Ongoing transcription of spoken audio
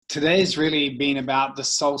Today's really been about the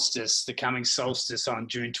solstice, the coming solstice on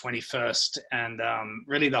June 21st, and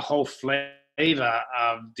really the whole flavor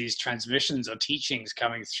of these transmissions or teachings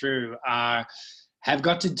coming through have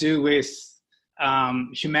got to do with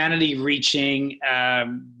humanity reaching a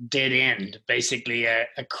dead end, basically a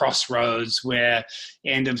crossroads where the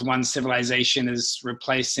end of one civilization is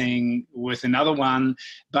replacing with another one,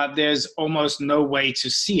 but there's almost no way to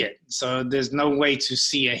see it. So there's no way to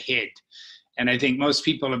see ahead. And I think most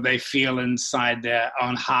people, if they feel inside their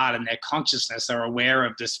own heart and their consciousness, are aware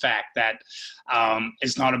of this fact that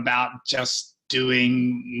it's not about just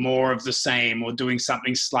doing more of the same or doing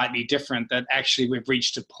something slightly different, that actually we've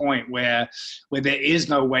reached a point where there is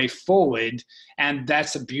no way forward. And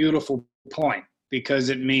that's a beautiful point, because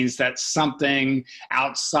it means that something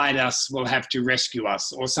outside us will have to rescue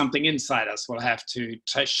us, or something inside us will have to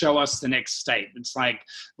show us the next state. It's like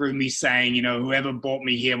Rumi saying, you know, whoever brought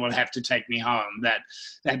me here will have to take me home, that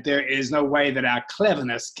there is no way that our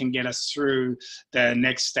cleverness can get us through the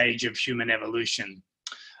next stage of human evolution.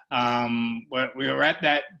 We were at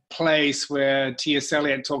that place where T.S.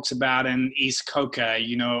 Eliot talks about in East Coca,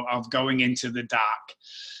 you know, of going into the dark.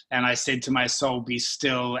 And I said to my soul, be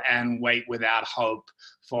still and wait without hope,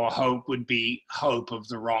 for hope would be hope of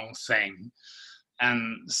the wrong thing.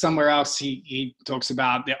 And somewhere else he talks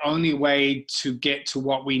about the only way to get to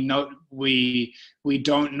what we know we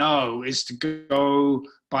don't know is to go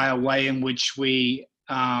by a way in which we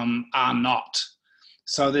are not.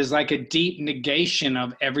 So there's like a deep negation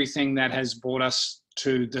of everything that has brought us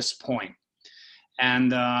to this point.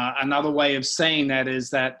 And another way of saying that is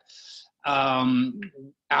that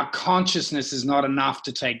our consciousness is not enough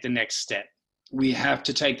to take the next step. We have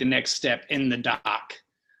to take the next step in the dark.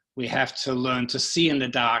 We have to learn to see in the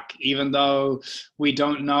dark, even though we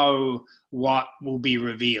don't know what will be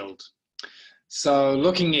revealed. So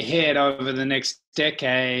looking ahead over the next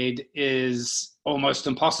decade is almost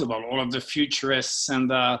impossible. All of the futurists and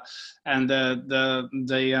the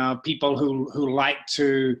people who like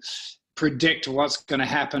to predict what's going to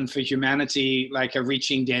happen for humanity, like, are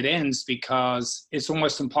reaching dead ends, because it's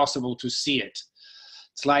almost impossible to see it.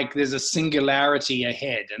 It's like there's a singularity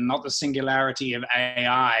ahead, and not the singularity of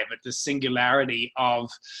AI, but the singularity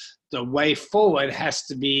of the way forward has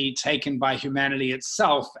to be taken by humanity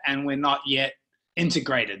itself, and we're not yet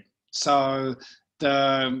integrated. So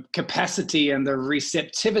the capacity and the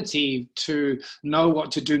receptivity to know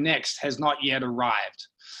what to do next has not yet arrived.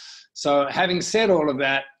 So having said all of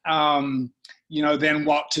that, you know, then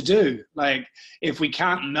what to do? Like, if we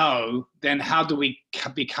can't know, then how do we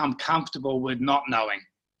become comfortable with not knowing?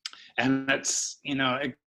 And that's, you know,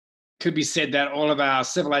 it could be said that all of our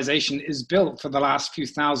civilization is built for the last few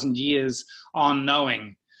thousand years on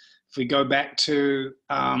knowing. If we go back to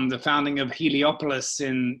the founding of Heliopolis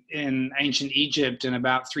in ancient Egypt in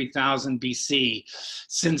about 3000 BC,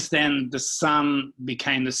 since then the sun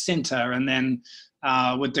became the center, and then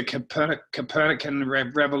with the Copernican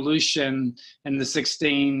revolution in the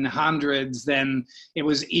 1600s, then it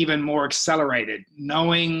was even more accelerated.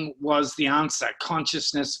 Knowing was the answer.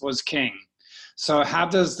 Consciousness was king. So how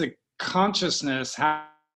does the consciousness, how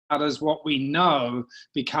does what we know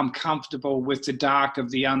become comfortable with the dark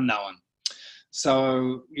of the unknown?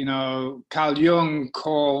 So, you know, Carl Jung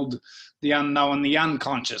called the unknown the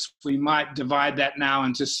unconscious. We might divide that now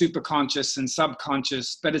into superconscious and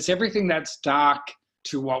subconscious, but it's everything that's dark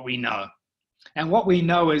to what we know. And what we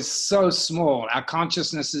know is so small. Our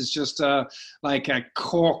consciousness is just like a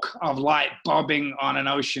cork of light bobbing on an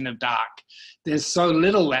ocean of dark. There's so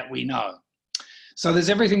little that we know. So there's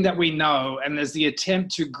everything that we know, and there's the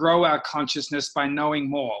attempt to grow our consciousness by knowing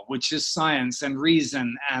more, which is science and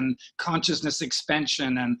reason and consciousness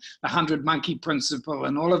expansion and the 100 monkey principle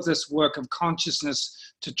and all of this work of consciousness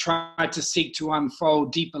to try to seek to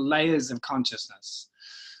unfold deeper layers of consciousness.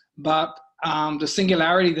 But the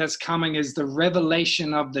singularity that's coming is the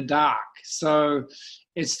revelation of the dark. So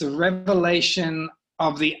it's the revelation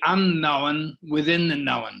of the unknown within the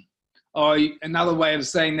known. Or another way of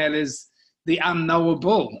saying that is the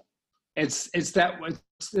unknowable. It's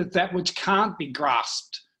that which can't be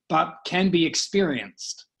grasped, but can be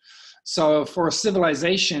experienced. So for a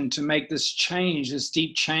civilization to make this change, this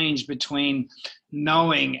deep change between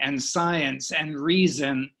knowing and science and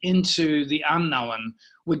reason into the unknown,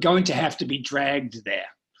 we're going to have to be dragged there.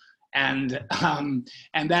 And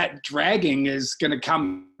that dragging is going to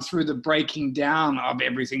come through the breaking down of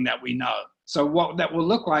everything that we know. So what that will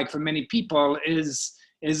look like for many people is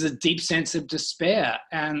a deep sense of despair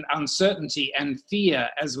and uncertainty and fear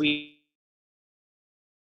as we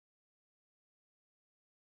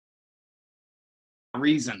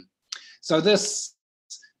reason. So this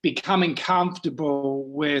becoming comfortable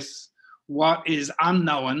with what is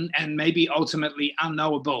unknown and maybe ultimately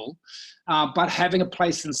unknowable, but having a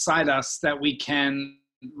place inside us that we can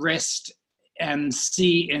rest and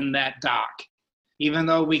see in that dark. Even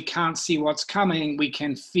though we can't see what's coming, we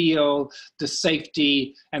can feel the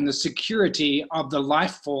safety and the security of the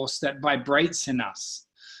life force that vibrates in us.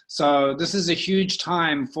 So this is a huge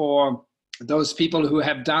time for those people who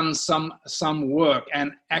have done some work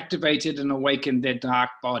and activated and awakened their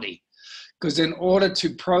dark body. Because in order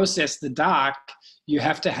to process the dark, you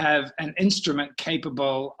have to have an instrument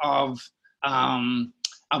capable of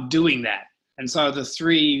doing that. And so the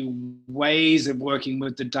three ways of working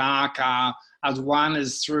with the dark are, as one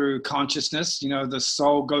is through consciousness, you know, the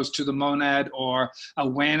soul goes to the monad, or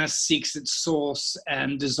awareness seeks its source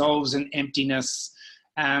and dissolves in emptiness.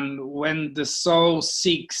 And when the soul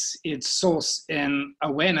seeks its source in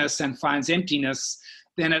awareness and finds emptiness,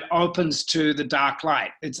 then it opens to the dark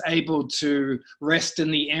light. It's able to rest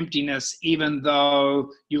in the emptiness even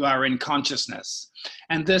though you are in consciousness.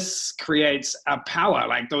 And this creates a power,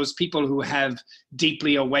 like those people who have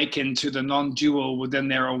deeply awakened to the non-dual within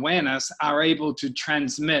their awareness are able to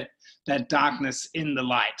transmit that darkness in the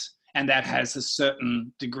light, and that has a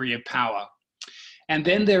certain degree of power. And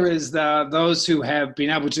then there is those who have been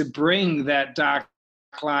able to bring that dark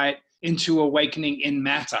light into awakening in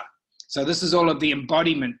matter. So this is all of the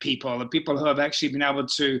embodiment people, the people who have actually been able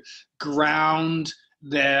to ground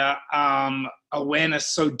their awareness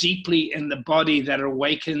so deeply in the body that it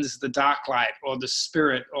awakens the dark light or the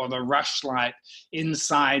spirit or the rush light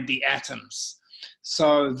inside the atoms.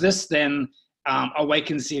 So this then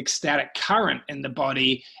awakens the ecstatic current in the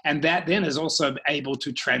body, and that then is also able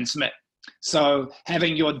to transmit. So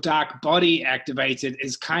having your dark body activated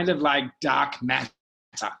is kind of like dark matter.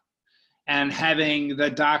 And having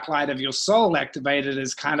the dark light of your soul activated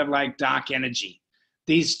is kind of like dark energy.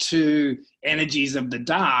 These two energies of the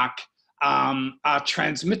dark are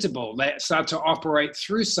transmittable. They start to operate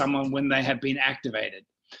through someone when they have been activated.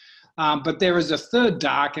 But there is a third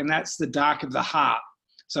dark, and that's the dark of the heart.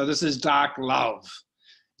 So this is dark love.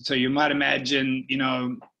 So you might imagine, you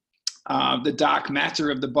know, the dark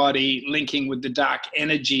matter of the body linking with the dark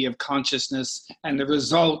energy of consciousness, and the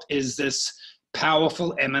result is this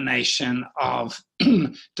powerful emanation of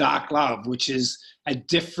dark love, which is a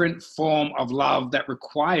different form of love that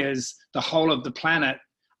requires the whole of the planet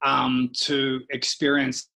to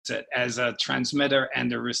experience it as a transmitter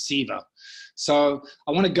and a receiver. So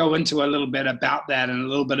I want to go into a little bit about that and a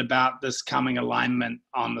little bit about this coming alignment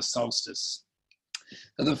on the solstice.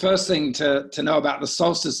 So the first thing to know about the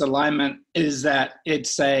solstice alignment is that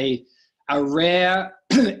it's a rare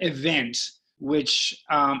event which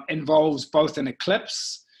involves both an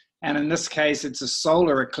eclipse, and in this case, it's a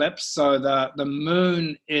solar eclipse. So the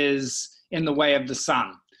moon is in the way of the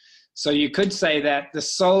sun. So you could say that the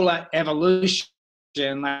solar evolution,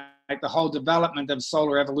 like the whole development of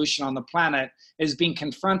solar evolution on the planet, is being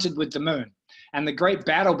confronted with the moon. And the great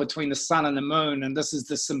battle between the sun and the moon, and this is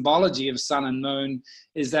the symbology of sun and moon,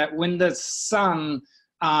 is that when the sun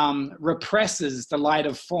represses the light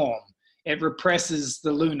of form, it represses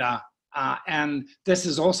the lunar. And this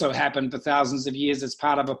has also happened for thousands of years. It's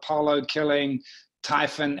part of Apollo killing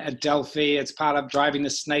Typhon at Delphi. It's part of driving the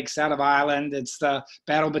snakes out of Ireland. It's the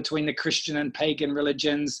battle between the Christian and pagan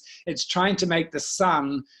religions. It's trying to make the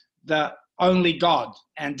sun the only god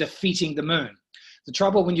and defeating the moon. The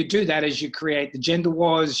trouble when you do that is you create the gender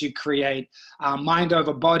wars, you create mind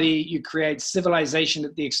over body, you create civilization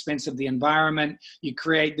at the expense of the environment, you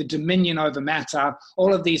create the dominion over matter,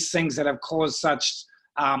 all of these things that have caused such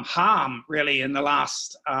harm really in the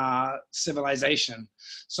last civilization.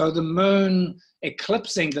 So the moon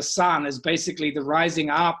eclipsing the sun is basically the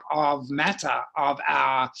rising up of matter, of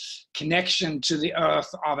our connection to the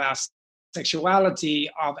earth, of our sexuality,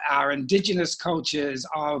 of our indigenous cultures,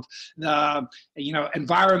 of the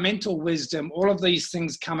environmental wisdom, all of these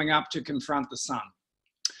things coming up to confront the sun.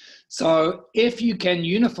 So if you can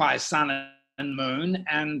unify sun and moon,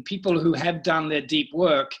 and people who have done their deep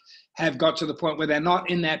work have got to the point where they're not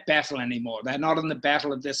in that battle anymore. They're not in the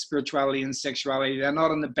battle of their spirituality and sexuality. They're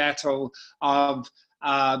not in the battle of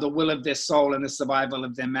the will of their soul and the survival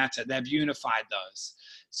of their matter. They've unified those.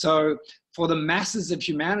 So for the masses of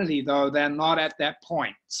humanity, though, they're not at that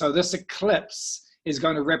point. So this eclipse is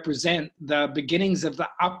going to represent the beginnings of the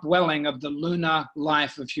upwelling of the lunar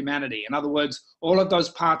life of humanity. In other words, all of those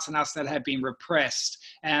parts in us that have been repressed,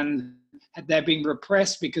 and they've been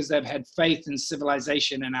repressed because they've had faith in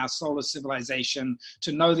civilization and our solar civilization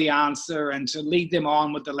to know the answer and to lead them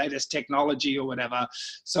on with the latest technology or whatever.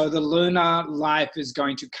 So the lunar life is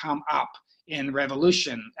going to come up in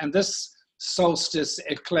revolution. And this solstice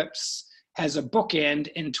eclipse has a bookend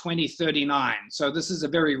in 2039. So this is a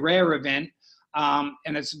very rare event,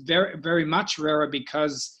 and it's very, very much rarer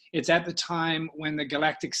because it's at the time when the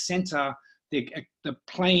galactic center, the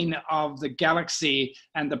plane of the galaxy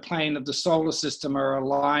and the plane of the solar system are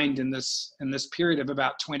aligned in this period of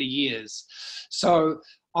about 20 years. So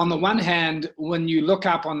on the one hand, when you look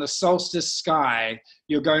up on the solstice sky,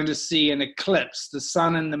 you're going to see an eclipse, the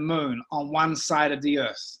sun and the moon, on one side of the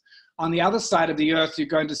Earth. On the other side of the Earth, you're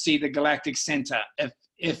going to see the galactic center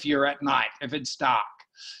if you're at night, if it's dark.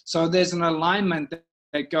 So there's an alignment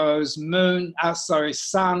that goes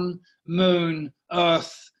sun, moon,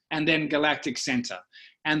 Earth, and then galactic center.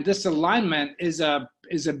 And this alignment is a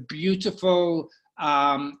beautiful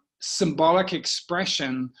symbolic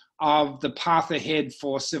expression of the path ahead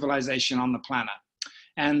for civilization on the planet.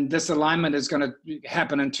 And this alignment is going to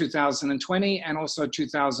happen in 2020 and also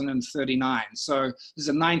 2039. So there's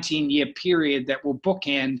a 19-year period that will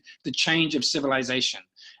bookend the change of civilization.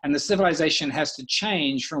 And the civilization has to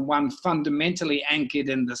change from one fundamentally anchored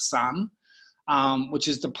in the sun, which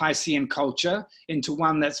is the Piscean culture, into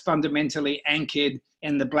one that's fundamentally anchored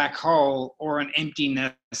in the black hole, or an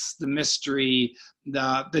emptiness, the mystery,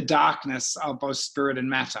 the darkness of both spirit and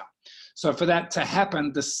matter. So for that to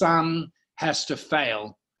happen, the sun has to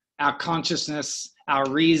fail. Our consciousness, our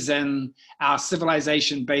reason, our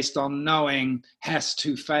civilization based on knowing has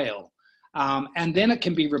to fail. And then it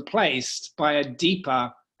can be replaced by a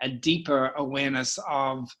deeper awareness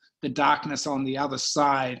of the darkness on the other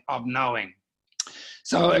side of knowing.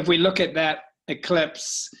 So if we look at that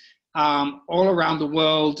eclipse, all around the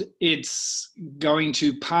world, it's going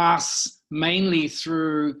to pass mainly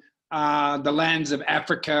through the lands of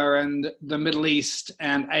Africa and the Middle East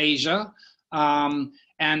and Asia.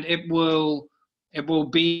 And it will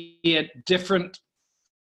be at different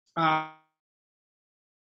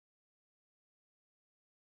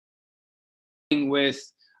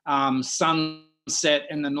with sunset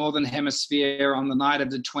in the northern hemisphere on the night of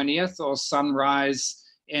the 20th, or sunrise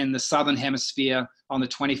in the southern hemisphere on the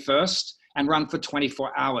 21st, and run for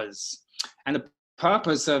 24 hours. And the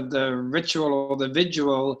purpose of the ritual or the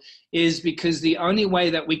vigil is because the only way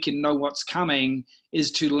that we can know what's coming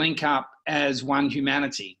is to link up as one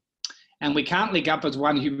humanity. And we can't link up as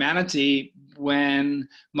one humanity when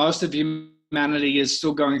most of humanity is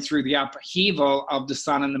still going through the upheaval of the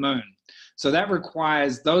sun and the moon. So that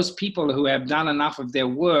requires those people who have done enough of their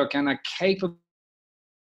work and are capable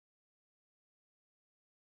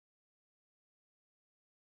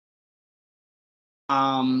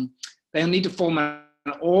they'll need to form an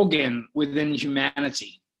organ within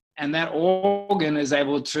humanity. And that organ is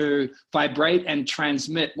able to vibrate and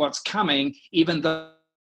transmit what's coming, even though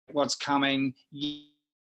what's coming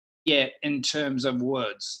yet in terms of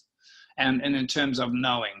words and in terms of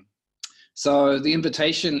knowing. So the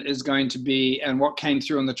invitation is going to be, and what came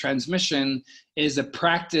through on the transmission is a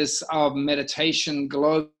practice of meditation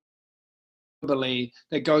globally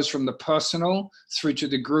that goes from the personal through to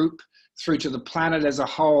the group, through to the planet as a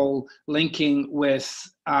whole, linking with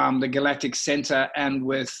the galactic center and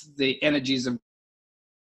with the energies of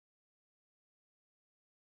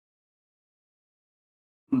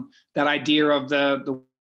that idea of the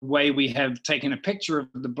way we have taken a picture of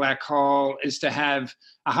the black hole is to have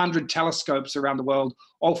 100 telescopes around the world,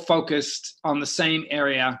 all focused on the same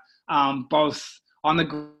area, both on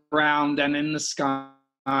the ground and in the sky,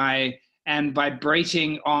 and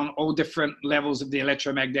vibrating on all different levels of the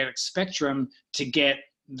electromagnetic spectrum to get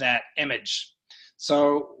that image.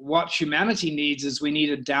 So what humanity needs is we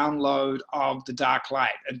need a download of the dark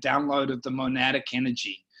light, a download of the monadic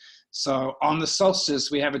energy. So on the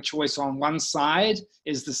solstice, we have a choice. On one side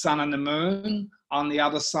is the sun and the moon. On the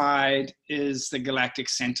other side is the galactic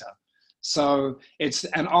center. So it's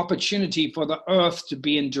an opportunity for the Earth to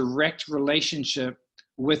be in direct relationship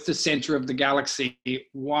with the center of the galaxy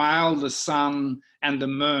while the sun and the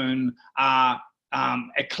moon are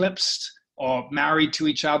eclipsed or married to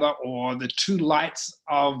each other, or the two lights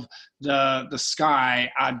of the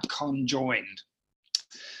sky are conjoined.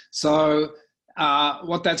 So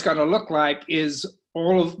what that's going to look like is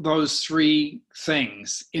all of those three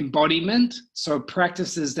things. Embodiment, so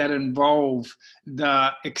practices that involve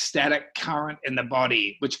the ecstatic current in the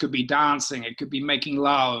body, which could be dancing, it could be making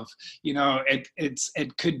love, you know,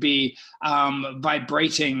 it could be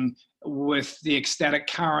vibrating with the ecstatic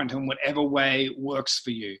current in whatever way works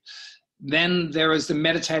for you. Then there is the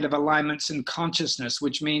meditative alignments in consciousness,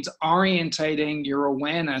 which means orientating your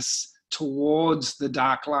awareness towards the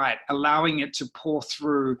dark light, allowing it to pour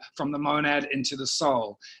through from the monad into the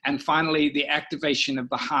soul. And finally, the activation of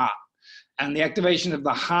the heart. And the activation of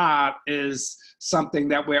the heart is something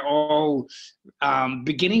that we're all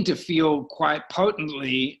beginning to feel quite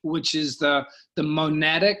potently, which is the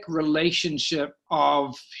monadic relationship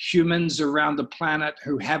of humans around the planet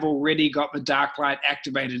who have already got the dark light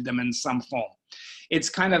activated them in some form. It's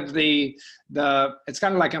kind of it's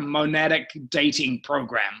kind of like a monadic dating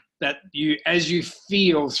program that you, as you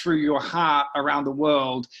feel through your heart around the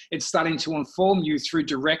world, it's starting to inform you through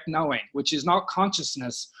direct knowing, which is not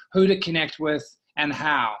consciousness, who to connect with and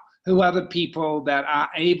how, who are the people that are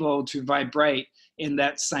able to vibrate in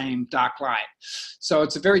that same dark light. So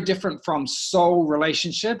it's very different from soul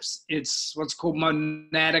relationships. It's what's called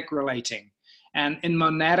monadic relating. And in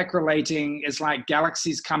monadic relating, it's like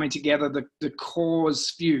galaxies coming together, the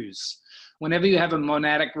cores fuse. Whenever you have a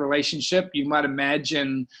monadic relationship, you might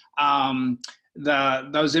imagine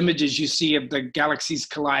those images you see of the galaxies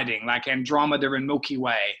colliding, like Andromeda and Milky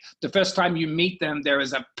Way. The first time you meet them, there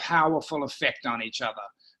is a powerful effect on each other.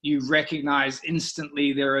 You recognize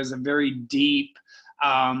instantly there is a very deep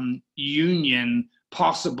union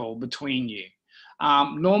possible between you.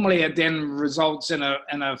 Normally it then results in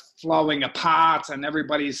a flowing apart and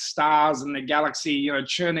everybody's stars and the galaxy,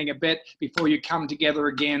 churning a bit before you come together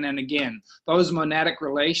again and again. Those monadic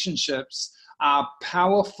relationships are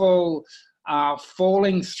powerful,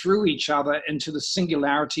 falling through each other into the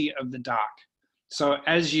singularity of the dark. So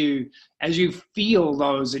as you feel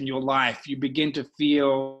those in your life, you begin to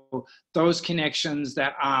feel those connections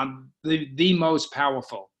that are the most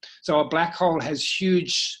powerful. So a black hole has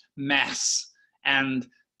huge mass, and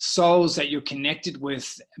souls that you're connected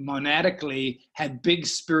with monadically have big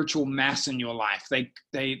spiritual mass in your life.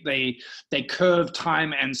 They curve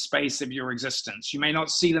time and space of your existence. You may not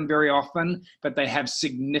see them very often, but they have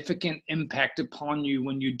significant impact upon you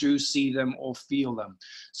when you do see them or feel them.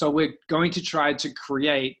 So we're going to try to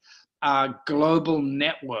create a global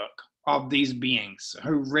network of these beings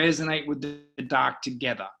who resonate with the dark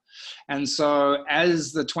together. And so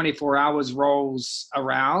as the 24 hours rolls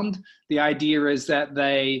around, the idea is that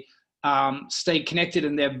they stay connected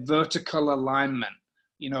in their vertical alignment,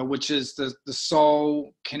 which is the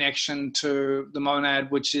soul connection to the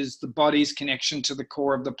monad, which is the body's connection to the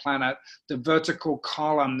core of the planet, the vertical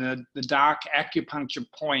column, the dark acupuncture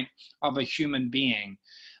point of a human being.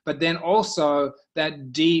 But then also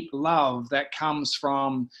that deep love that comes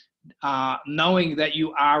from knowing that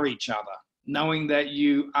you are each other, knowing that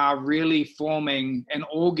you are really forming an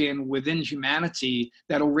organ within humanity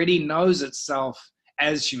that already knows itself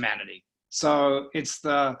as humanity. So it's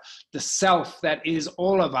the self that is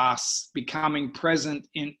all of us becoming present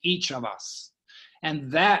in each of us.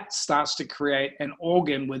 And that starts to create an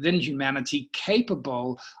organ within humanity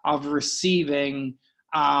capable of receiving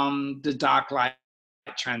the dark light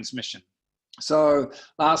transmission. So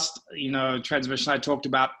last, transmission, I talked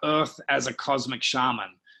about Earth as a cosmic shaman,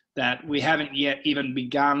 that we haven't yet even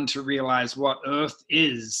begun to realize what Earth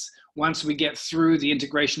is. Once we get through the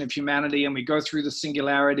integration of humanity and we go through the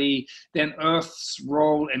singularity, then Earth's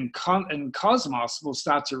role in cosmos will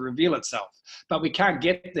start to reveal itself. But we can't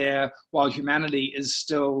get there while humanity is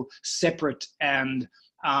still separate and,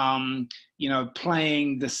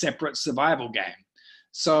 playing the separate survival game.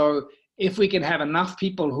 So if we can have enough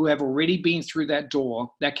people who have already been through that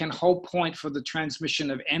door that can hold point for the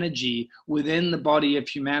transmission of energy within the body of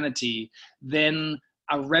humanity, then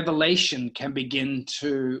a revelation can begin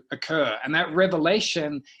to occur. And that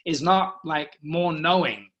revelation is not like more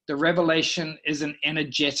knowing. The revelation is an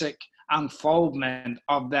energetic unfoldment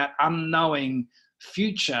of that unknowing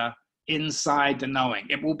future inside the knowing.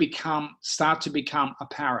 It will start to become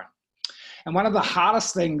apparent. And one of the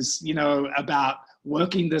hardest things, about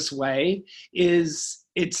working this way is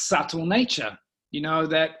its subtle nature,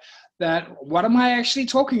 that what am I actually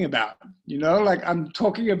talking about? I'm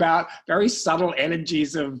talking about very subtle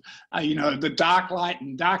energies of, the dark light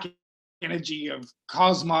and dark energy of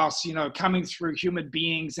cosmos, coming through human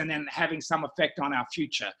beings and then having some effect on our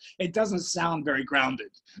future. It doesn't sound very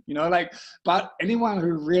grounded, but anyone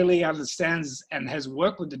who really understands and has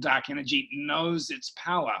worked with the dark energy knows its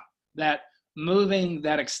power, that moving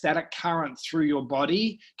that ecstatic current through your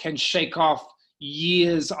body can shake off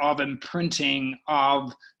years of imprinting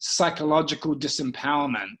of psychological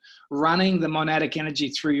disempowerment. Running the monadic energy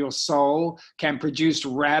through your soul can produce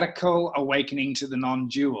radical awakening to the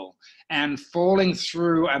non-dual. And falling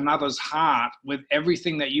through another's heart with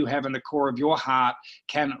everything that you have in the core of your heart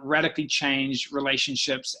can radically change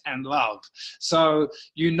relationships and love. So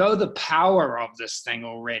the power of this thing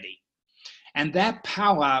already. And that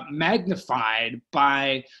power, magnified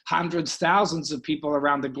by hundreds, thousands of people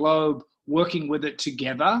around the globe working with it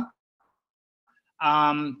together,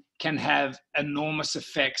 can have enormous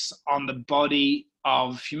effects on the body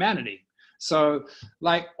of humanity. So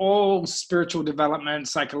like all spiritual development,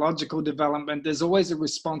 psychological development, there's always a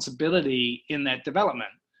responsibility in that development.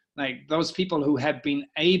 Like those people who have been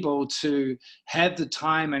able to have the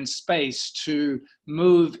time and space to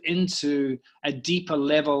move into a deeper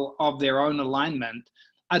level of their own alignment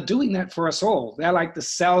are doing that for us all. They're like the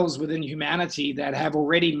cells within humanity that have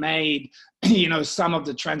already made, some of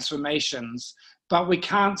the transformations, but we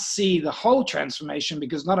can't see the whole transformation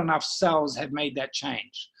because not enough cells have made that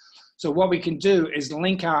change. So what we can do is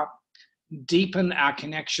link up, deepen our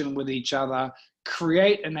connection with each other,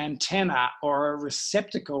 create an antenna or a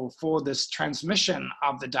receptacle for this transmission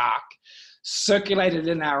of the dark, circulate it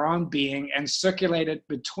in our own being and circulate it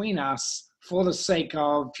between us for the sake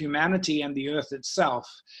of humanity and the earth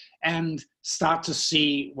itself, and start to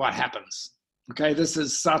see what happens. Okay, this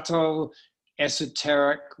is subtle,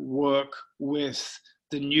 esoteric work with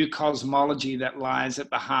the new cosmology that lies at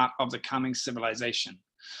the heart of the coming civilization.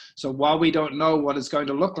 So while we don't know what it's going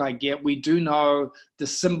to look like yet, we do know the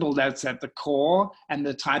symbol that's at the core and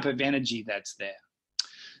the type of energy that's there.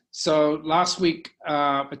 So last week,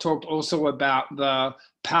 I talked also about the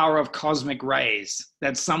power of cosmic rays.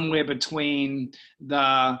 That's somewhere between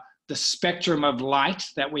the spectrum of light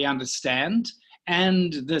that we understand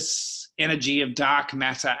and this energy of dark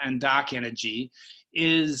matter and dark energy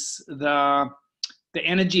is the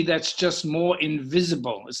energy that's just more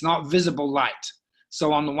invisible. It's not visible light.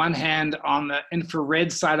 So on the one hand, on the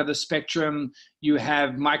infrared side of the spectrum, you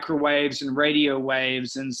have microwaves and radio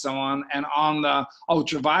waves and so on. And on the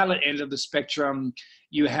ultraviolet end of the spectrum,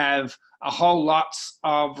 you have a whole lot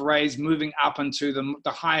of rays moving up into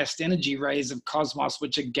the highest energy rays of cosmos,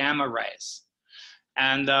 which are gamma rays.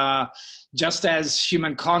 And just as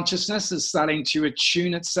human consciousness is starting to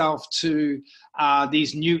attune itself to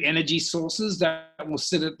these new energy sources that will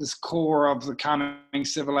sit at this core of the coming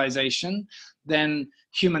civilization, then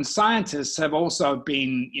human scientists have also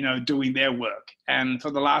been, doing their work. And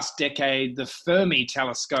for the last decade, the Fermi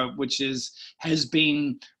telescope, which has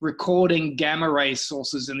been recording gamma ray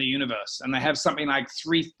sources in the universe. And they have something like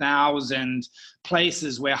 3,000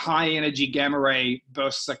 places where high energy gamma ray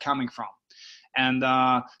bursts are coming from. And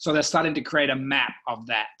so they're starting to create a map of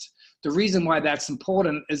that. The reason why that's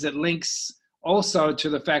important is it links also to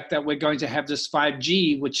the fact that we're going to have this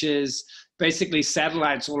 5G, which is basically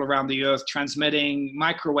satellites all around the earth transmitting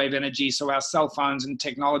microwave energy so our cell phones and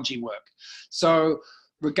technology work. So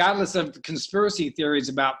regardless of conspiracy theories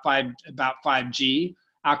about 5G,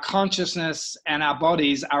 our consciousness and our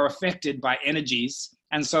bodies are affected by energies.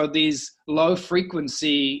 And so these low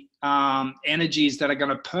frequency energies that are going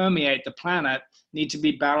to permeate the planet need to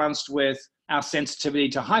be balanced with our sensitivity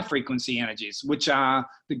to high frequency energies, which are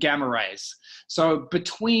the gamma rays. So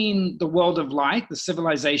between the world of light, the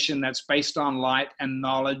civilization that's based on light and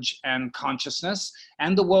knowledge and consciousness,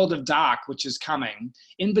 and the world of dark, which is coming,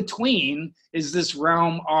 in between is this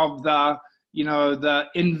realm of the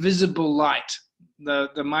invisible light,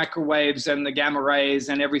 the microwaves and the gamma rays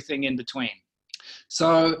and everything in between.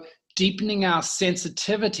 So deepening our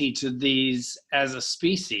sensitivity to these as a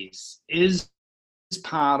species is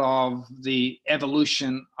part of the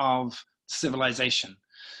evolution of civilization.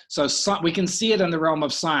 So we can see it in the realm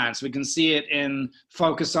of science. We can see it in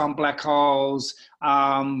focus on black holes,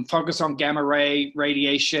 focus on gamma ray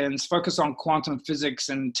radiations, focus on quantum physics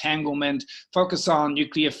and entanglement, focus on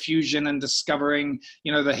nuclear fusion and discovering,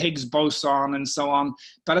 the Higgs boson and so on.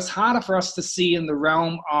 But it's harder for us to see in the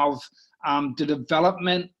realm of the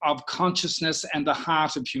development of consciousness and the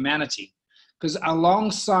heart of humanity. Because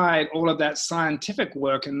alongside all of that scientific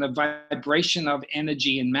work and the vibration of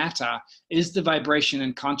energy and matter is the vibration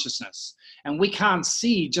in consciousness. And we can't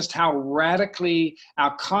see just how radically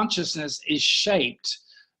our consciousness is shaped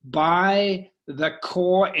by the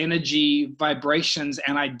core energy vibrations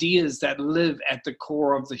and ideas that live at the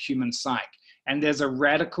core of the human psyche. And there's a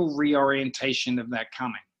radical reorientation of that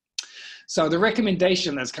coming. So the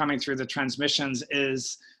recommendation that's coming through the transmissions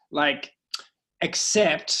is like,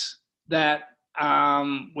 accept that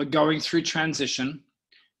we're going through transition,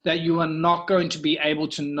 that you are not going to be able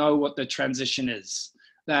to know what the transition is.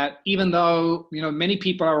 That even though, many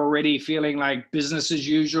people are already feeling like business as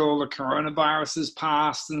usual, the coronavirus is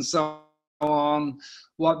past and so on,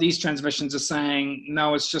 what these transmissions are saying,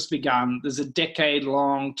 no, it's just begun. There's a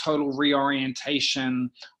decade-long total reorientation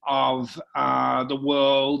of the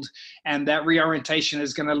world, and that reorientation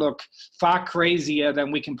is going to look far crazier than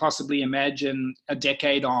we can possibly imagine a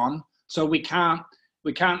decade on. So we can't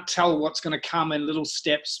tell what's going to come in little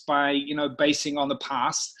steps by, basing on the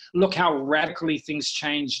past. look how radically things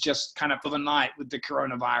change just kind of overnight with the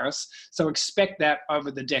coronavirus. So expect that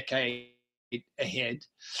over the decade ahead.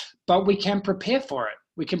 But we can prepare for it.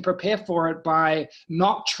 We can prepare for it by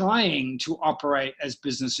not trying to operate as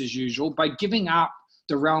business as usual, by giving up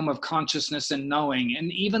the realm of consciousness and knowing,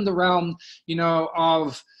 and even the realm,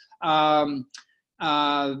 of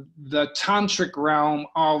the tantric realm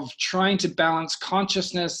of trying to balance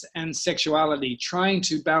consciousness and sexuality, trying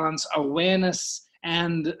to balance awareness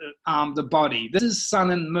and the body. This is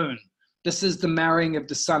sun and moon. This is the marrying of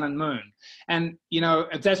the sun and moon. And,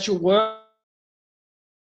 if that's your work,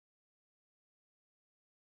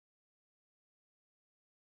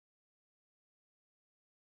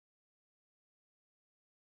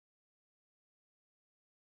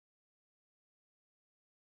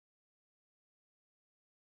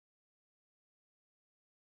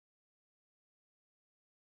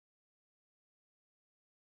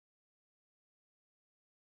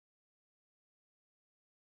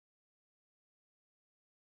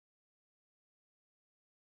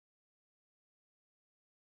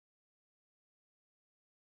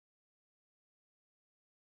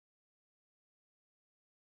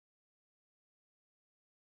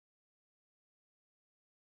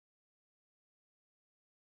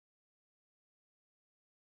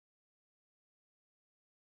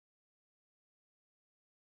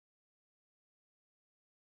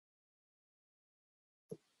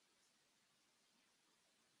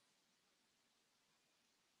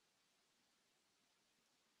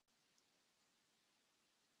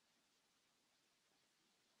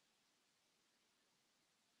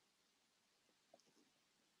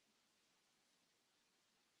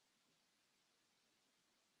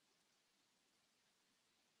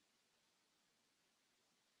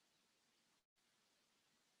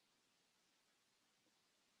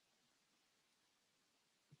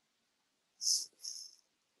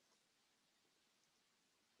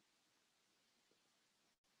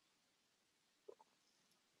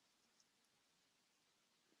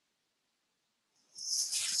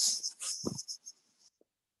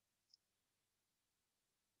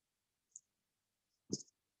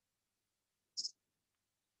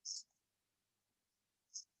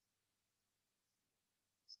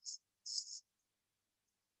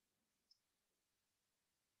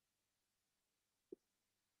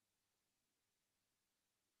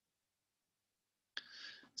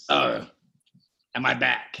 oh, am I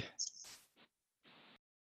back?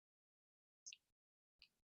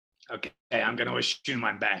 Okay, I'm going to assume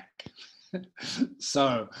I'm back.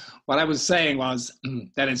 So what I was saying was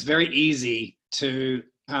that it's very easy to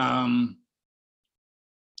have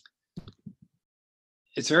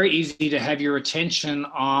your attention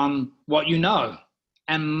on what you know,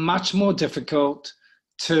 and much more difficult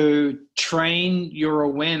to train your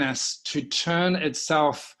awareness to turn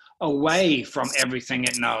itself away from everything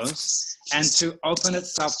it knows and to open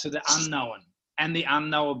itself to the unknown and the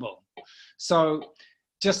unknowable. So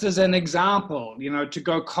just as an example, to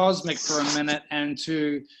go cosmic for a minute and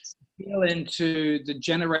to feel into the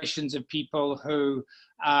generations of people who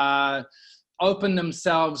open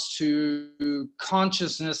themselves to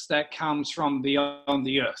consciousness that comes from beyond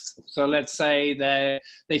the earth. So let's say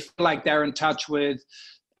they feel like they're in touch with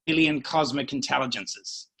alien cosmic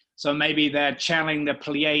intelligences. So maybe they're channeling the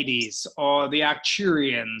Pleiades or the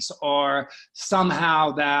Arcturians, or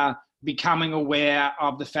somehow they're becoming aware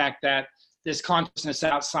of the fact that there's consciousness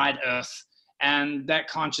outside Earth, and that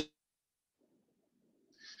consciousness.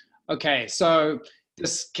 Okay, so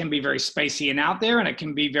this can be very spacey and out there, and it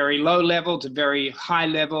can be very low level to very high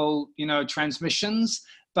level, transmissions.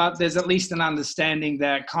 But there's at least an understanding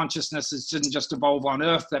that consciousness didn't just evolve on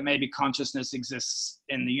Earth, that maybe consciousness exists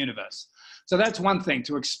in the universe. So that's one thing,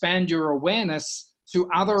 to expand your awareness to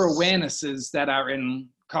other awarenesses that are in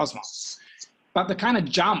cosmos. But the kind of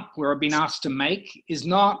jump we're being asked to make is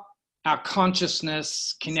not our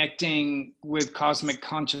consciousness connecting with cosmic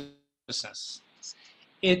consciousness.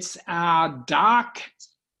 It's our dark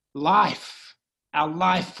life, our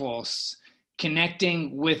life force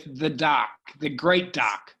connecting with the dark, the great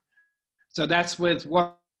dark. So that's with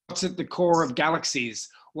what's at the core of galaxies,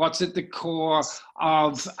 what's at the core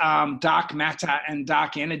of dark matter and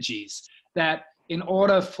dark energies. That in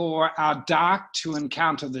order for our dark to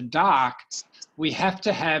encounter the dark, we have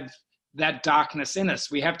to have that darkness in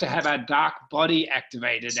us. We have to have our dark body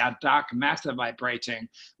activated, our dark matter vibrating.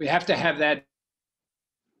 We have to have that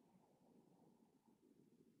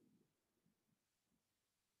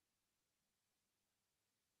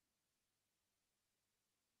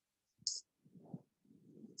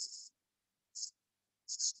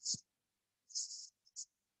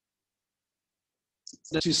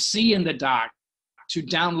to see in the dark, to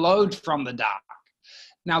download from the dark.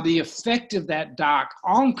 Now, the effect of that dark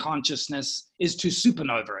on consciousness is to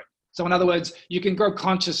supernova it. So in other words, you can grow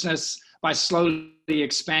consciousness by slowly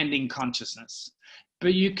expanding consciousness,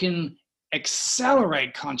 but you can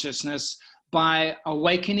accelerate consciousness by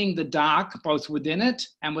awakening the dark, both within it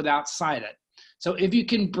and without outside it. So if you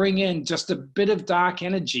can bring in just a bit of dark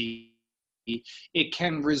energy, it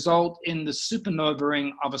can result in the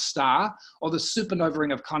supernovaing of a star or the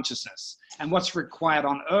supernovaing of consciousness. And what's required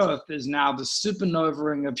on Earth is now the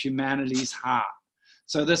supernovaing of humanity's heart.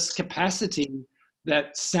 So this capacity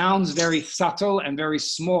that sounds very subtle and very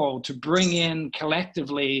small to bring in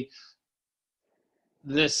collectively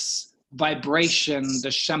this vibration, the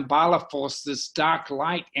Shambhala force, this dark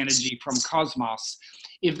light energy from cosmos,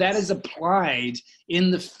 if that is applied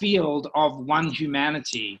in the field of one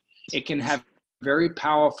humanity, it can have very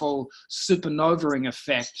powerful supernovaing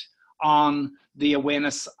effect on the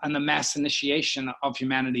awareness and the mass initiation of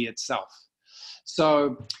humanity itself.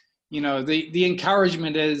 So, the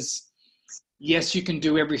encouragement is, yes, you can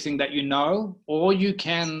do everything that you know, or you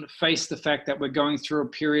can face the fact that we're going through a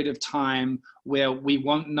period of time where we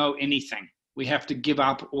won't know anything. We have to give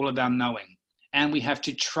up all of our knowing, and we have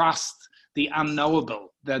to trust the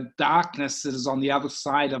unknowable, the darkness that is on the other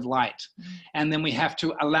side of light. And then we have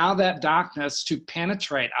to allow that darkness to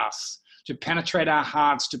penetrate us, to penetrate our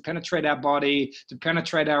hearts, to penetrate our body, to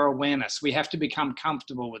penetrate our awareness. We have to become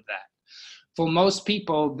comfortable with that. For most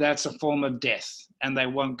people, that's a form of death, and they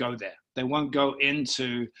won't go there. They won't go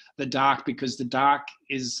into the dark because the dark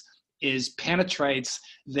penetrates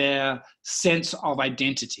their sense of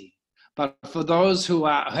identity. But for those who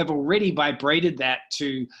have already vibrated that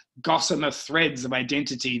to gossamer threads of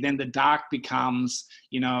identity, then the dark becomes,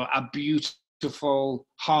 a beautiful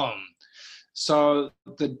home. So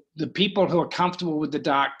the people who are comfortable with the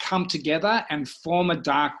dark come together and form a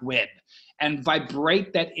dark web and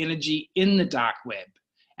vibrate that energy in the dark web,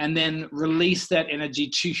 and then release that energy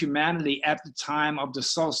to humanity at the time of the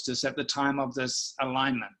solstice, at the time of this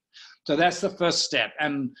alignment. So that's the first step.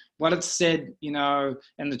 And what it's said, in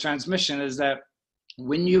the transmission is that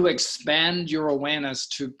when you expand your awareness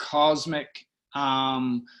to cosmic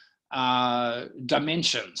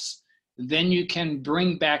dimensions, then you can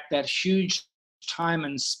bring back that huge time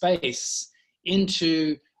and space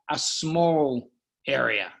into a small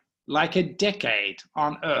area, like a decade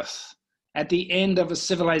on Earth, at the end of a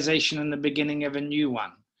civilization and the beginning of a new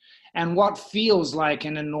one. And what feels like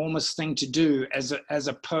an enormous thing to do as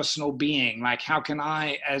a personal being, like how can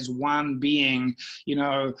I as one being,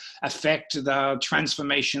 affect the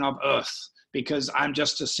transformation of Earth because I'm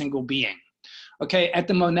just a single being. Okay, at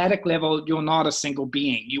the monadic level, you're not a single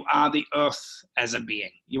being. You are the Earth as a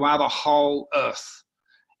being. You are the whole Earth.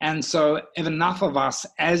 And so if enough of us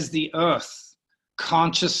as the Earth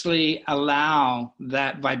consciously allow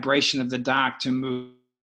that vibration of the dark to move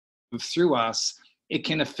through us, it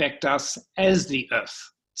can affect us as the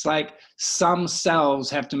Earth. It's like some cells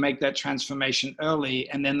have to make that transformation early,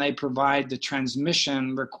 and then they provide the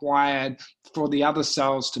transmission required for the other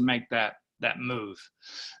cells to make that move.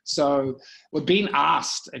 So we're being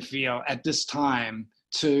asked, I feel, at this time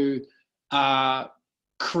to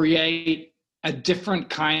create a different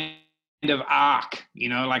kind of arc,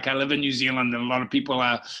 like I live in New Zealand and a lot of people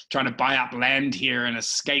are trying to buy up land here and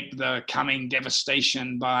escape the coming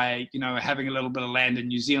devastation by, having a little bit of land in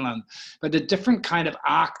New Zealand. But the different kind of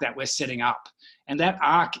arc that we're setting up, and that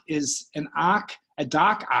arc is a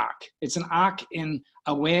dark arc. It's an arc in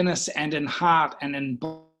awareness and in heart and in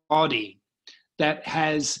body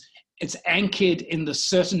it's anchored in the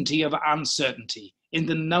certainty of uncertainty, in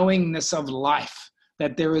the knowingness of life,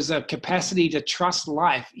 that there is a capacity to trust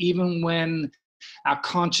life even when our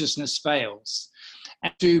consciousness fails,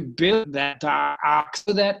 and to build that dark arc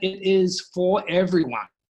so that it is for everyone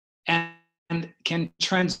and can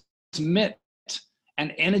transmit an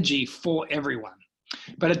energy for everyone.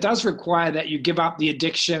 But it does require that you give up the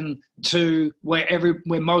addiction to where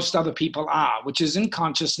most other people are, which is in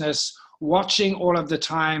consciousness, watching all of the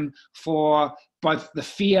time for both the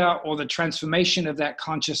fear or the transformation of that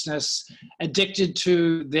consciousness, addicted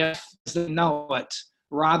to their know it,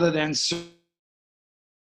 rather than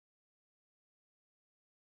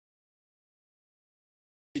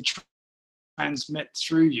transmit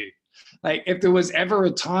through you. Like if there was ever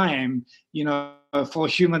a time, for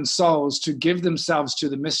human souls to give themselves to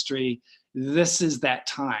the mystery, this is that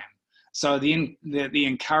time. So the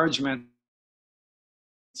encouragement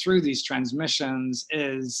through these transmissions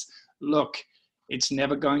is, look, it's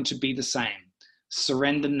never going to be the same.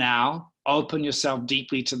 Surrender now, open yourself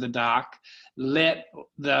deeply to the dark, let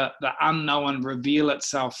the unknown reveal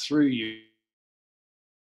itself through you.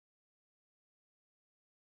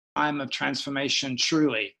 of transformation,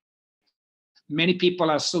 truly. Many people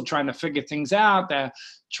are still trying to figure things out. They're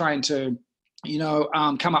trying to,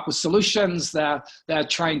 come up with solutions. They're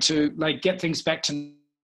trying to like get things back to.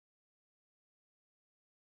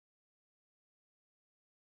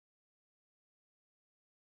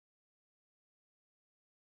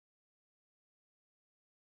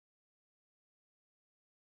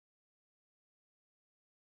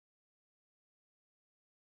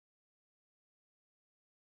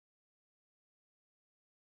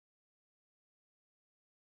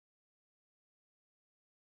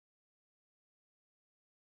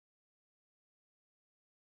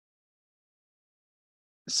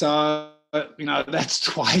 So, that's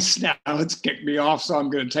twice now. It's kicked me off. So I'm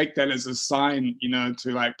going to take that as a sign,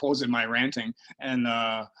 to like pause in my ranting and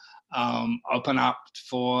open up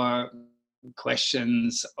for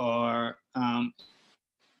questions or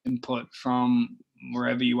input from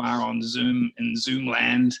wherever you are on Zoom, in Zoom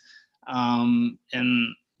land,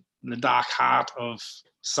 in the dark heart of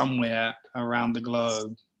somewhere around the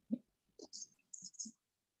globe.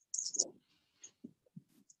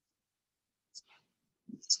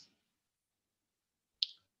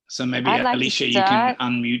 So maybe Alicia, you can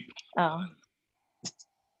unmute. Oh.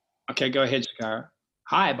 Okay, go ahead, Shakara.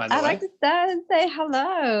 Hi, by the way. I'd like to start and say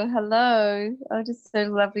hello. Hello. Oh, just so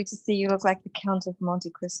lovely to see you. Look like the Count of Monte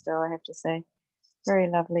Cristo, I have to say. Very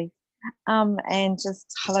lovely. And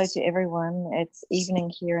just hello to everyone. It's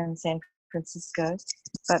evening here in San Francisco,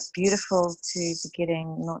 but beautiful to be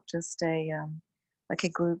getting not just a like a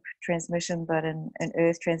group transmission, but an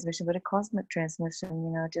earth transmission, but a cosmic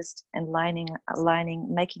transmission, just aligning,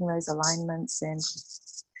 making those alignments and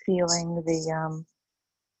feeling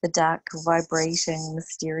the dark vibrating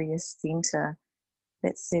mysterious center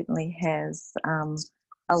that certainly has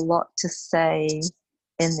a lot to say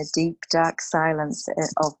in the deep dark silence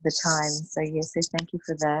of the time. So yes, so thank you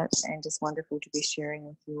for that, and just wonderful to be sharing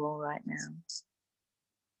with you all right now.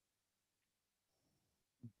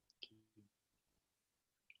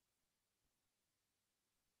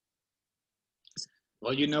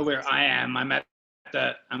 Well, you know where I am. I'm at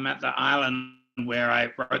the island where I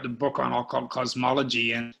wrote the book on occult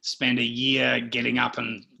cosmology and spent a year getting up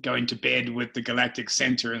and going to bed with the galactic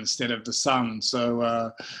center instead of the sun.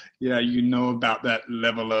 So, yeah, you know about that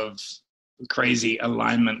level of crazy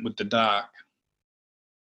alignment with the dark.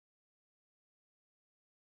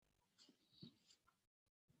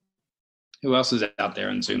 Who else is out there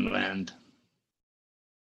in Zoom land?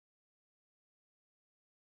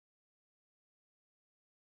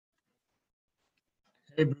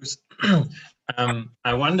 Hey, Bruce.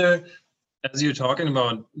 I wonder, as you're talking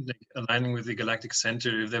about aligning with the galactic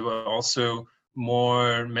center, if there were also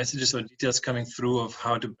more messages or details coming through of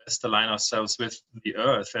how to best align ourselves with the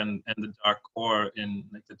earth and the dark core in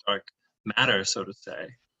like the dark matter, so to say.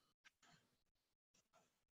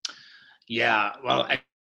 Yeah, well,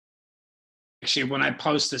 actually, when I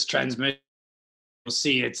post this transmission, you'll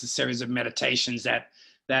see it's a series of meditations that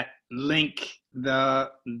link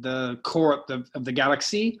the core of the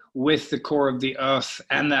galaxy with the core of the earth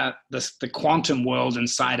and the quantum world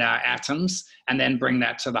inside our atoms, and then bring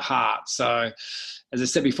that to the heart. So as I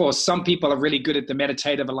said before, some people are really good at the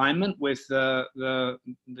meditative alignment with the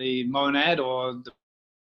monad or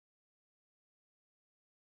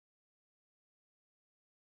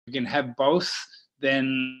you can have both.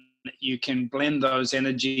 Then you can blend those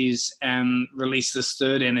energies and release this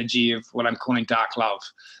third energy of what I'm calling dark love.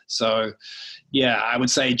 So yeah, I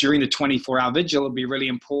would say during the 24-hour vigil, it'd be really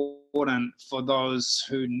important for those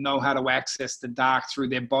who know how to access the dark through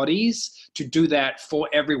their bodies to do that for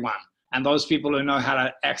everyone. And those people who know how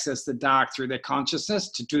to access the dark through their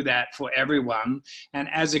consciousness to do that for everyone. And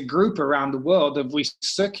as a group around the world, if we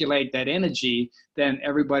circulate that energy, then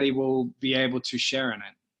everybody will be able to share in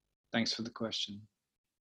it. Thanks for the question.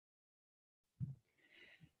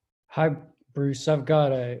 Hi, Bruce. I've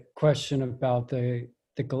got a question about the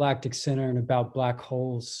galactic center and about black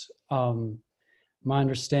holes. My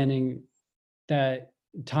understanding that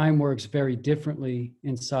time works very differently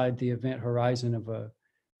inside the event horizon of a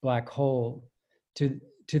black hole, to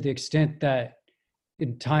the extent that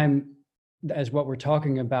in time, as what we're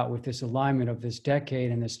talking about with this alignment of this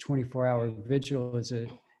decade and this 24-hour vigil it's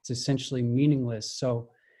essentially meaningless. So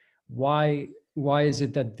why is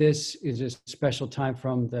it that this is a special time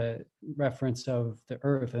from the reference of the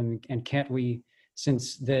earth? And can't we,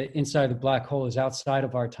 since the inside of the black hole is outside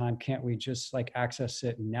of our time, can't we just like access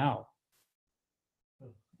it now?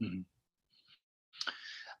 Mm-hmm.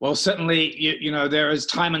 Well, certainly, you know, there is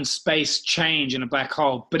time and space change in a black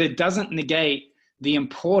hole, but it doesn't negate the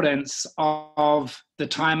importance of the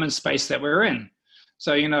time and space that we're in.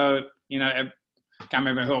 So, you know, can't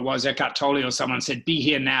remember who it was, Eckhart Tolle or someone said, be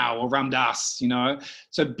here now, or Ram Dass, you know.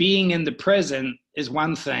 So being in the present is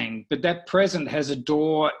one thing, but that present has a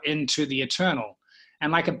door into the eternal.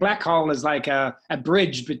 And like a black hole is like a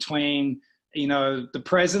bridge between, you know, the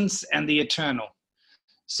presence and the eternal.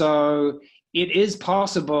 So it is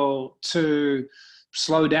possible to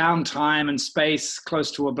slow down time and space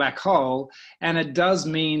close to a black hole. And it does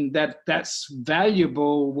mean that that's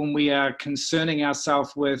valuable when we are concerning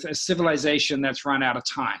ourselves with a civilization that's run out of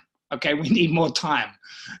time. Okay, we need more time,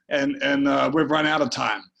 and we've run out of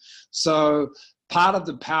time. So part of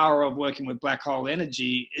the power of working with black hole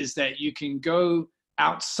energy is that you can go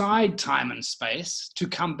outside time and space to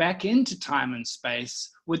come back into time and space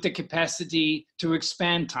with the capacity to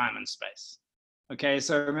expand time and space. Okay,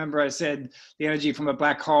 so remember I said the energy from a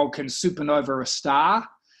black hole can supernova a star.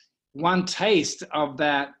 One taste of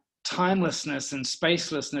that timelessness and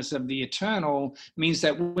spacelessness of the eternal means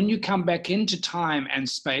that when you come back into time and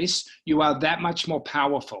space, you are that much more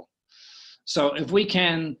powerful. So if we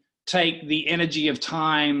can take the energy of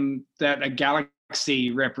time that a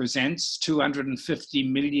galaxy represents, 250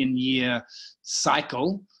 million year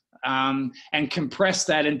cycle, and compress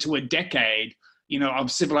that into a decade, you know, of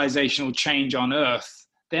civilizational change on Earth,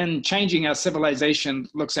 then changing our civilization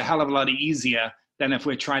looks a hell of a lot easier than if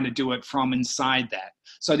we're trying to do it from inside that.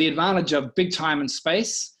 So the advantage of big time and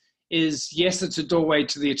space is, yes, it's a doorway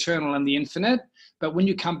to the eternal and the infinite, but when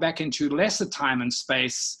you come back into lesser time and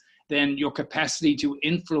space, then your capacity to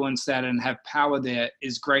influence that and have power there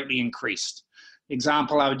is greatly increased.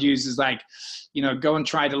 Example I would use is like, you know, go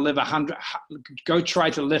try to lift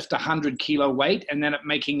 100 kilo weight, and then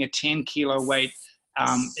making a 10 kilo weight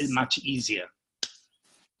is much easier.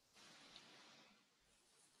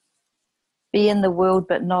 Be in the world,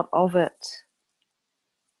 but not of it.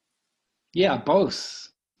 Yeah, both.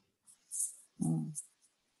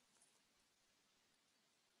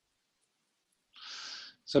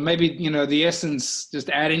 So maybe, you know, the essence, just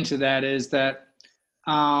adding to that, is that,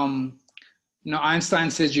 you know,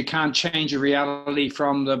 Einstein says you can't change a reality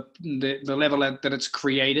from the level that it's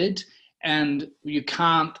created, and you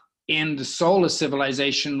can't end the solar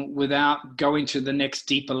civilization without going to the next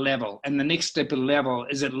deeper level. And the next deeper level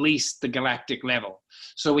is at least the galactic level.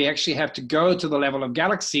 So we actually have to go to the level of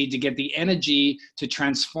galaxy to get the energy to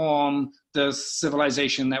transform the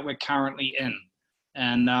civilization that we're currently in.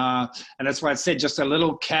 And that's why I said just a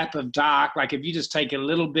little cap of dark, like if you just take a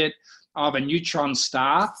little bit of a neutron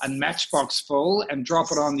star, a matchbox full, and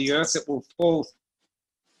drop it on the Earth, it will fall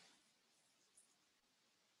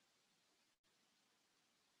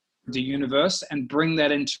the universe and bring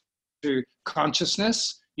that into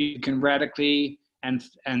consciousness. You can radically and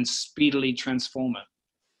speedily transform it.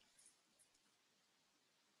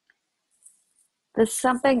 There's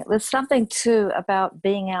something too about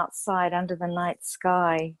being outside under the night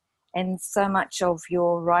sky, and so much of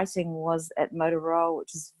your writing was at Motorola,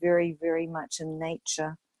 which is very, very much in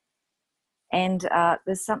nature. And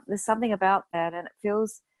there's something about that, and it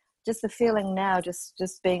feels, just the feeling now,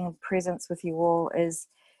 just being in presence with you all is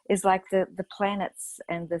like the planets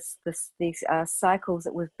and these cycles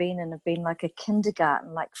that we've been in have been like a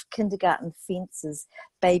kindergarten, fences,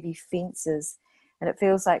 baby fences. And it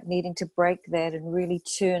feels like needing to break that and really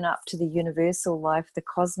turn up to the universal life, the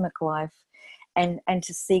cosmic life, and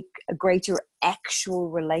to seek a greater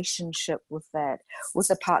actual relationship with that, with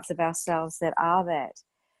the parts of ourselves that are that.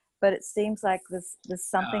 But it seems like there's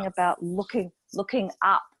something about looking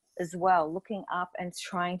up as well, looking up and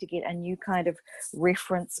trying to get a new kind of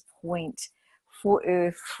reference point for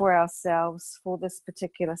Earth, for ourselves, for this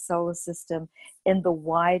particular solar system in the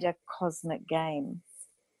wider cosmic game.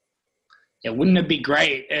 Yeah, wouldn't it be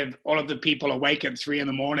great if all of the people awake at 3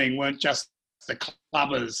 a.m. weren't just the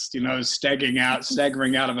clubbers, you know, staggering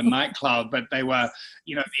out of a nightclub, but they were,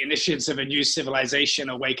 you know, the initiates of a new civilization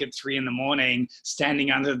awake at 3 a.m, standing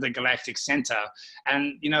under the galactic center.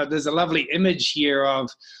 And, you know, there's a lovely image here of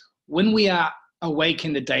when we are awake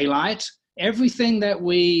in the daylight, everything that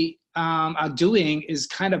we are doing is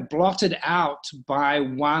kind of blotted out by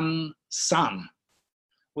one sun.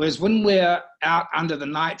 Whereas when we're out under the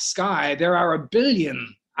night sky, there are 1 billion,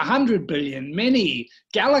 100 billion, many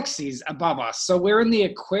galaxies above us. So we're in the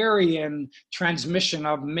Aquarian transmission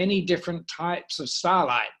of many different types of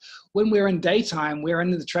starlight. When we're in daytime, we're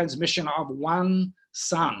in the transmission of one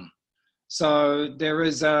sun. So there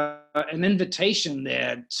is an invitation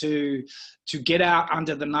there to get out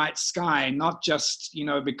under the night sky, not just, you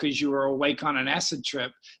know, because you were awake on an acid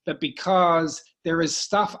trip, but because there is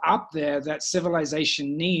stuff up there that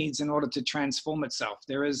civilization needs in order to transform itself.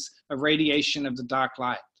 There is a radiation of the dark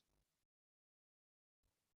light.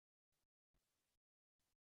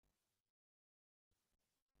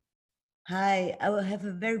 Hi, I will have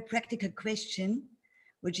a very practical question,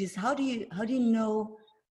 which is how do you know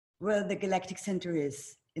where the galactic center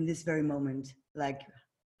is in this very moment? Like,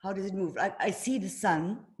 how does it move? I see the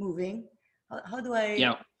sun moving. How do I?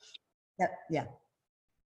 Yeah. Yeah.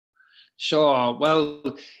 Sure.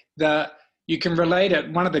 Well, you can relate it.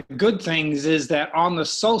 One of the good things is that on the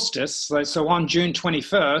solstice, so on June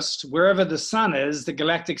 21st, wherever the sun is, the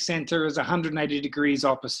galactic center is 180 degrees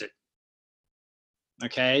opposite.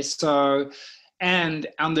 Okay, so, and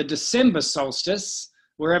on the December solstice,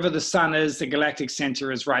 wherever the sun is, the galactic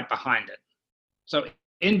center is right behind it. So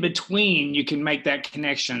in between, you can make that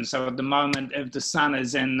connection. So at the moment, if the sun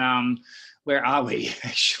is in, where are we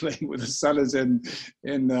actually? Where the sun is in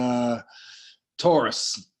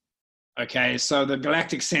Taurus. Okay, so the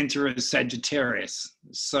galactic center is Sagittarius.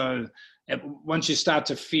 So once you start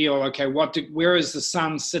to feel, okay, where is the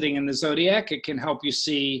sun sitting in the zodiac? It can help you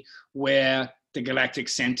see where the galactic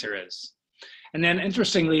center is. And then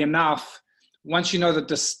interestingly enough, once you know that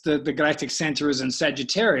the galactic center is in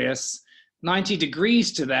Sagittarius, 90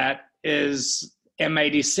 degrees to that is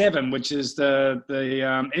M87, which is the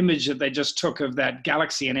image that they just took of that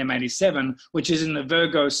galaxy in M87, which is in the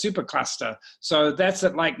Virgo supercluster. So that's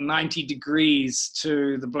at like 90 degrees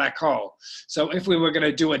to the black hole. So if we were going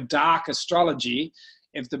to do a dark astrology,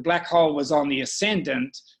 if the black hole was on the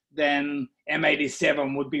ascendant, then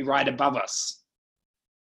M87 would be right above us.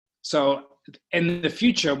 So in the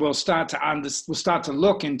future, we'll start to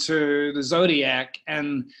look into the zodiac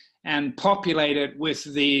and populate it with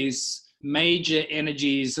these major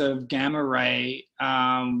energies of gamma ray,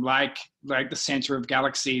 like the center of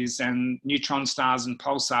galaxies and neutron stars and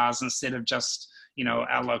pulsars, instead of just,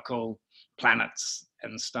 our local planets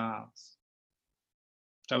and stars.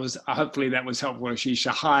 So hopefully that was helpful,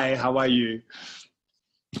 Ashisha. Hi, how are you?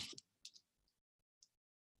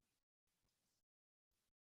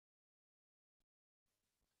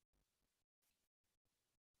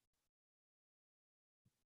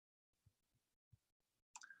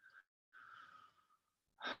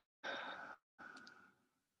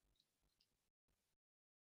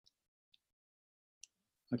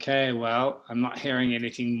 Okay, well, I'm not hearing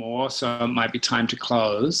anything more, so it might be time to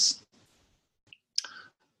close.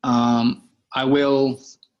 I will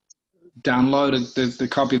download the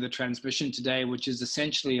copy of the transmission today, which is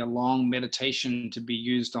essentially a long meditation to be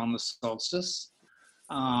used on the solstice.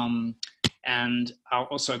 And I'll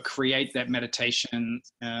also create that meditation,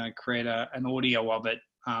 create an audio of it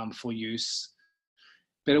for use.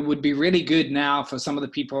 But it would be really good now for some of the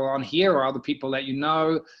people on here or other people that you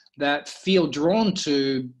know that feel drawn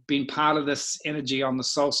to being part of this energy on the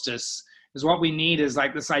solstice, is what we need is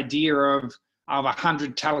like this idea of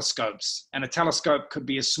 100 telescopes. And a telescope could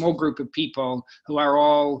be a small group of people who are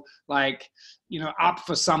all like, up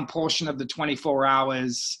for some portion of the 24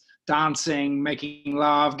 hours, dancing, making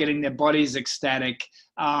love, getting their bodies ecstatic,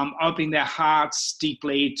 opening their hearts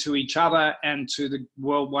deeply to each other and to the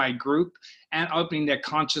worldwide group, and opening their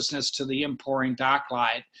consciousness to the inpouring dark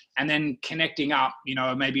light, and then connecting up,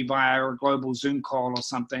 maybe via a global Zoom call or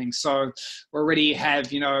something. So we already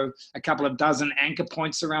have, a couple of dozen anchor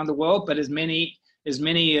points around the world, but as many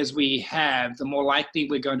as we have, the more likely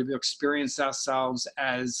we're going to experience ourselves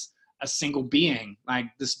as a single being, like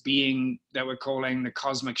this being that we're calling the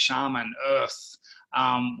cosmic shaman, Earth,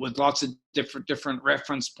 with lots of different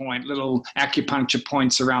reference point, little acupuncture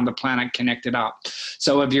points around the planet connected up.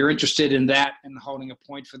 So if you're interested in that and holding a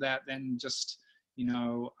point for that, then just,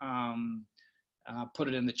 put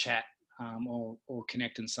it in the chat, or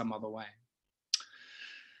connect in some other way.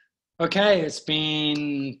 Okay, it's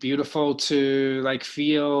been beautiful to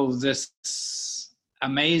feel this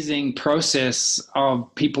amazing process of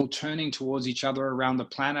people turning towards each other around the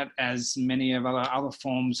planet as many of other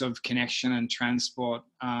forms of connection and transport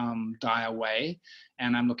die away.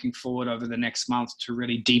 And I'm looking forward over the next month to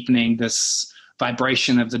really deepening this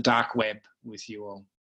vibration of the dark web with you all.